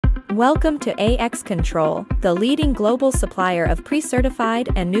Welcome to AX Control, the leading global supplier of pre-certified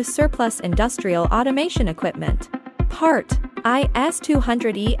and new surplus industrial automation equipment. Part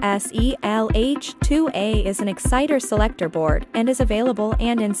IS200ESELH2A is an Exciter Selector Board and is available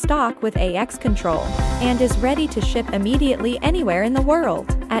and in stock with AX Control, and is ready to ship immediately anywhere in the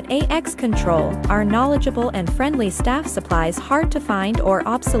world. At AX Control, our knowledgeable and friendly staff supplies hard-to-find or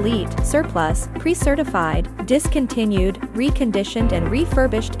obsolete, surplus, pre-certified, discontinued, reconditioned and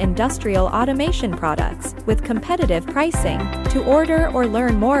refurbished industrial automation products, with competitive pricing. To order or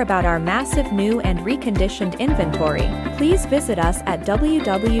learn more about our massive new and reconditioned inventory, please visit us at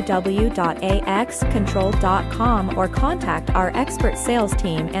www.axcontrol.com or contact our expert sales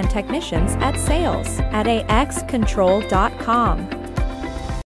team and technicians at sales@axcontrol.com.